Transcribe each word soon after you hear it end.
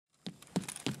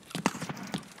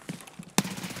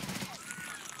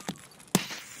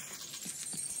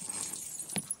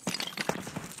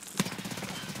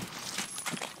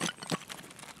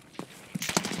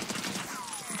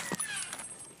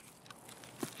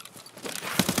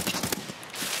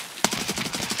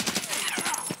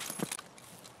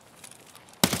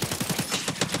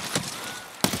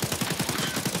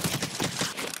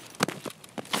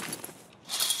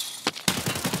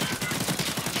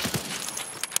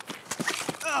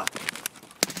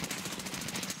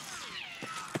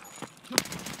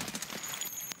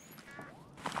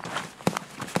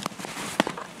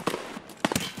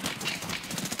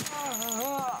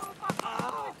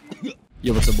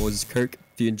Yo, what's up boys, it's Kirk.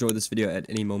 If you enjoyed this video at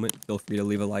any moment, feel free to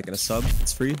leave a like and a sub.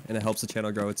 It's free and it helps the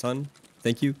channel grow a ton.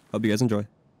 Thank you, hope you guys enjoy.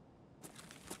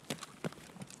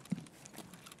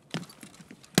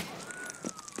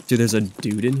 Dude, there's a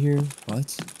dude in here?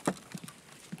 What?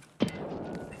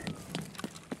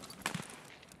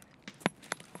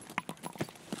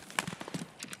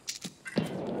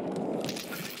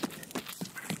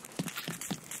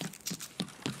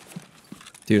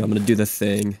 Dude, I'm gonna do the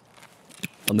thing.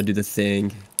 I'm gonna do the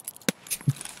thing.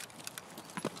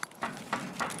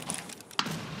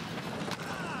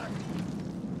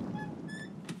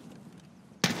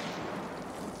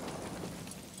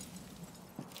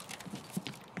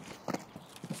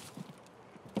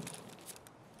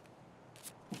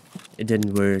 It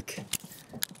didn't work.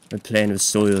 My plan was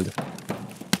soiled.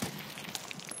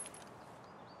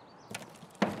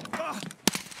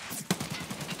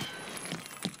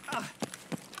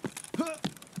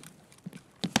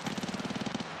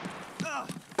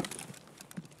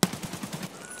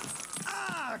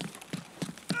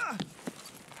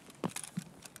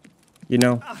 You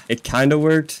know, it kind of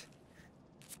worked.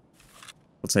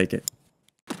 We'll take it.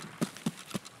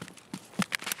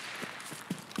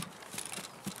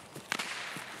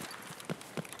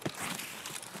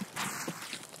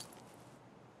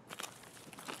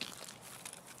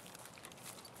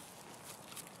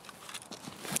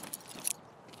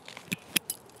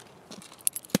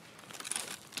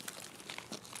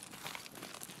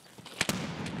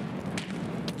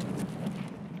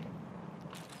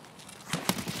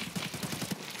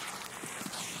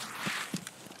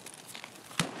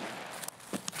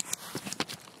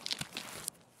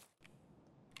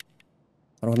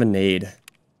 I don't have a nade.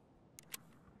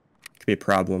 Could be a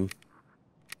problem.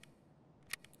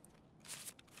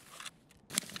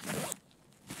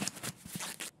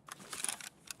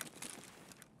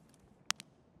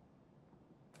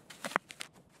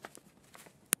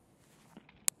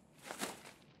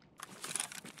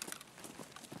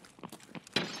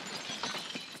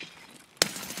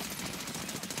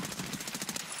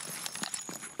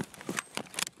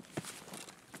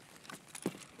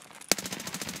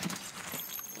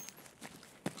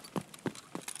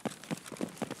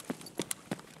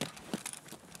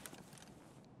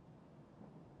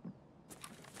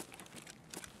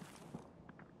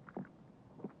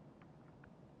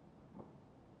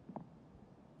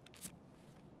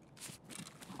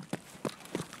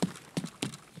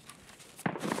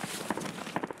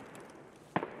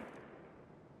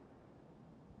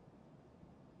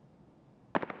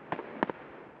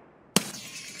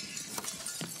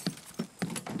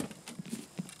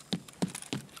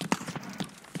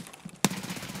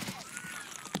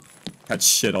 Got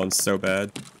shit on so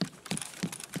bad.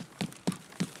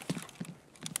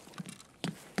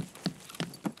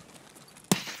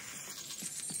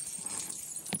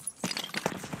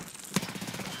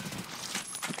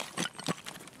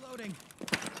 Loading.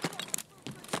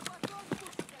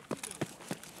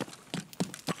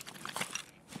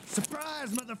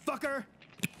 Surprise, motherfucker!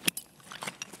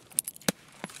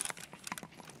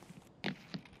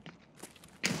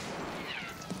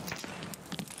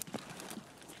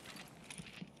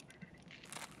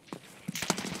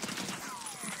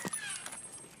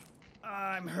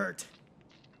 I'm hurt.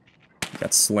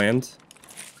 Got slammed.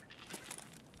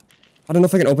 I don't know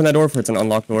if I can open that door if it's an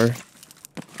unlocked door.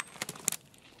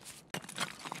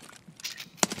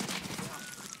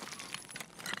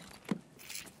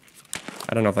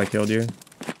 I don't know if I killed you.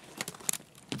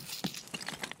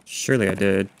 Surely I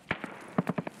did.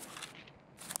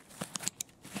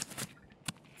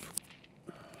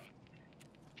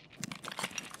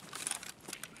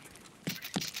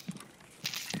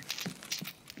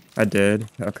 I did,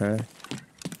 okay.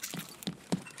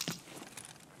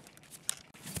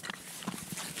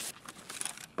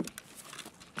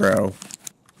 Bro.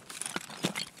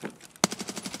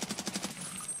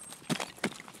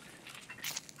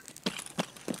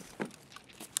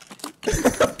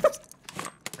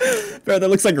 Bro, that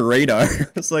looks like radar.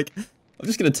 It's like, I'm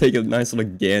just gonna take a nice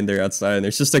little gander outside and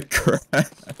there's just a crash.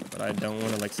 But I don't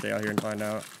want to like stay out here and find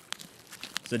out.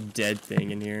 There's a dead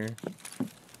thing in here.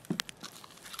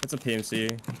 It's a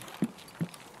PMC.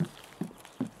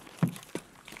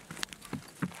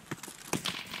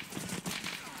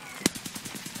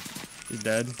 He's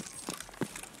dead.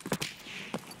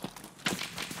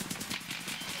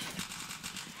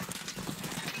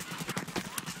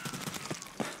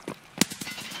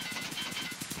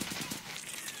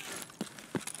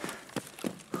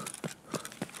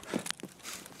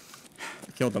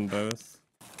 Killed them both.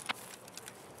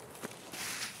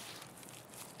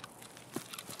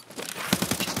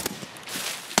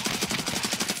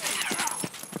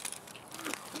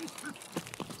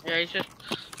 Yeah, he's just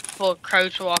full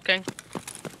crouch walking.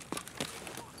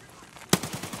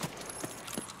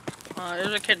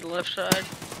 There's a kid on the left side.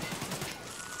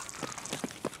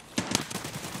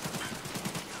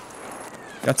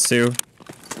 Got Sue.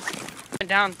 Went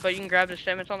down, but you can grab the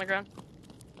stamens on the ground.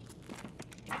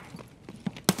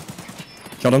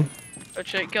 Killed him. Oh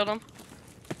shit, killed him.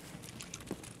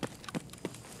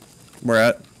 Where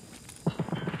at?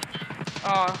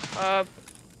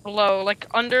 Below, like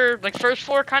under, like first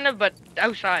floor kind of, but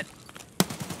outside.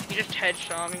 He just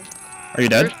headshot me. Are you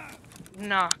dead?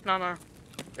 Nah.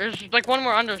 There's like one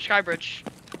more under the sky bridge.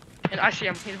 And I see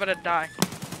him, he's about to die.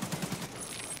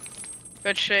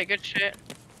 Good shit.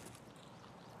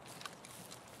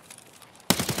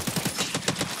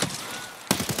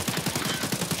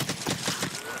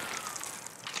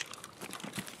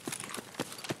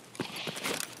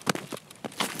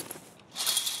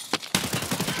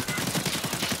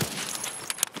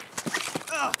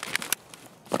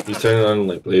 He's turning on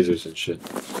like lasers and shit.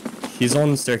 He's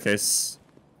on the staircase.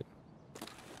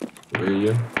 Where are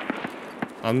you?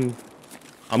 I'm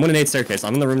on an 8 staircase.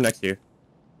 I'm in the room next to you.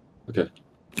 Okay.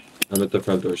 I'm at the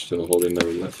front door still, holding the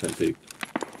left hand peak.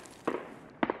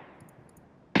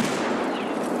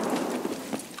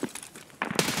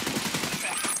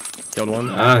 Killed one.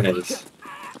 Ah, nice.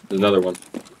 There's another one.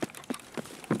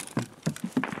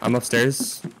 I'm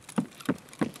upstairs.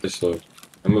 This slow.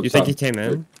 I'm up You top. think he came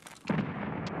in?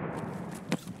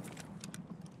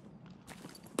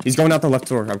 He's going out the left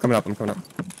door. I'm coming up.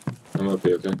 I'm up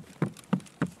here, okay?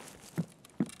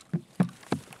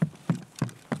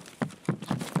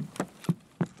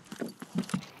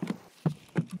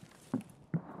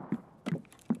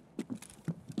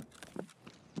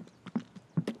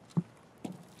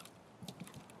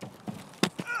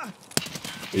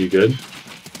 Are you good?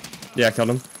 Yeah, I killed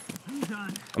him.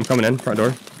 I'm coming in, front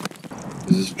door.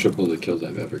 This is triple the kills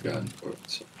I've ever gotten for it.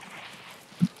 So.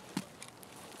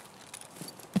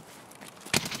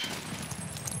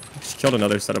 Just killed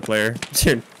another set of player.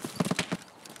 Dude.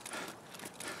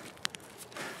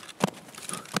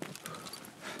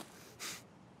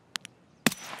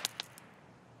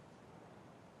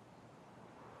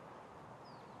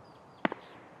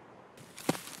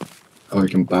 Oh, we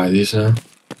can buy these now?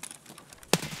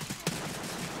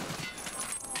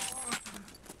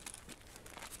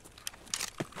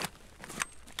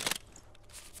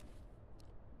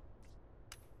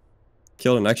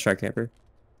 Killed an extra camper.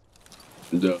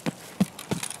 No.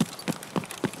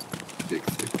 Big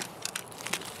thick.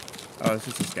 Oh, it's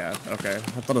just a scav. Okay. I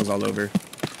thought it was all over.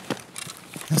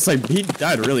 I was like, he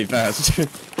died really fast. Okay.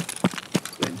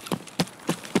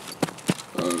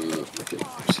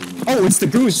 Oh, it's the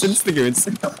goons. It's the goons.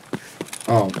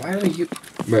 Oh, why are you...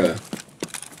 Bruh.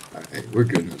 Alright, we're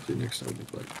good enough to next time,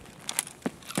 but...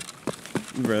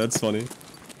 Bro, that's funny.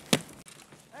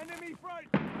 Enemy front.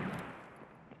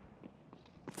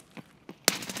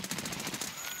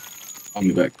 I'll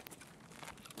be back.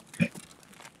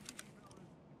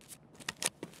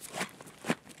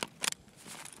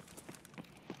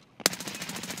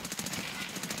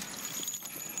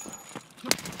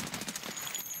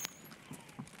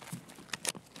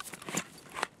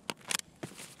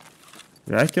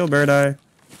 Did I kill Bird Eye?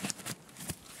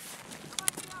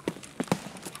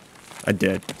 I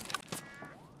did.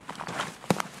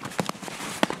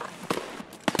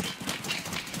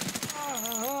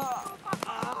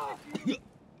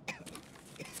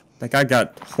 That guy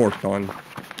got horked on.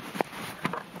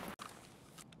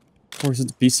 Or is it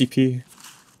the BCP?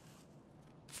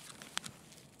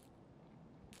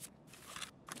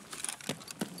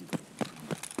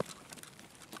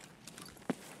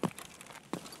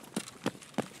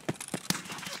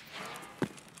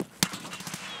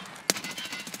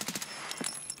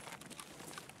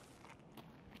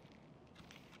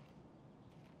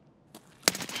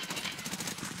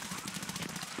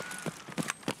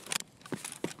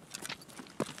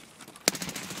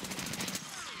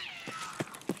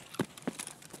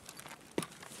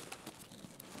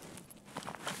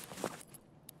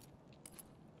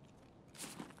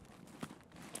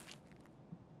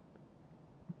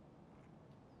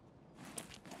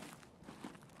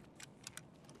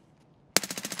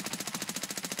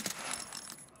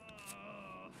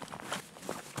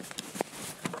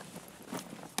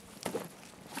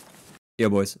 Yo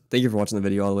boys, thank you for watching the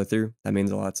video all the way through. That means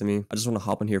a lot to me. I just want to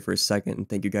hop on here for a second and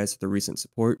thank you guys for the recent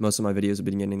support. Most of my videos have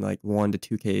been getting like 1 to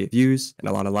 2K views and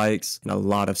a lot of likes and a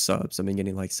lot of subs. I've been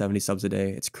getting like 70 subs a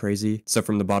day. It's crazy. So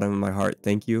from the bottom of my heart,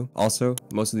 thank you. Also,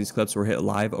 most of these clips were hit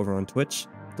live over on Twitch.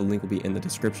 The link will be in the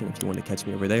description if you want to catch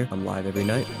me over there. I'm live every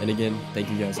night. And again, thank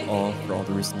you guys all for all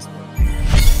the recent support.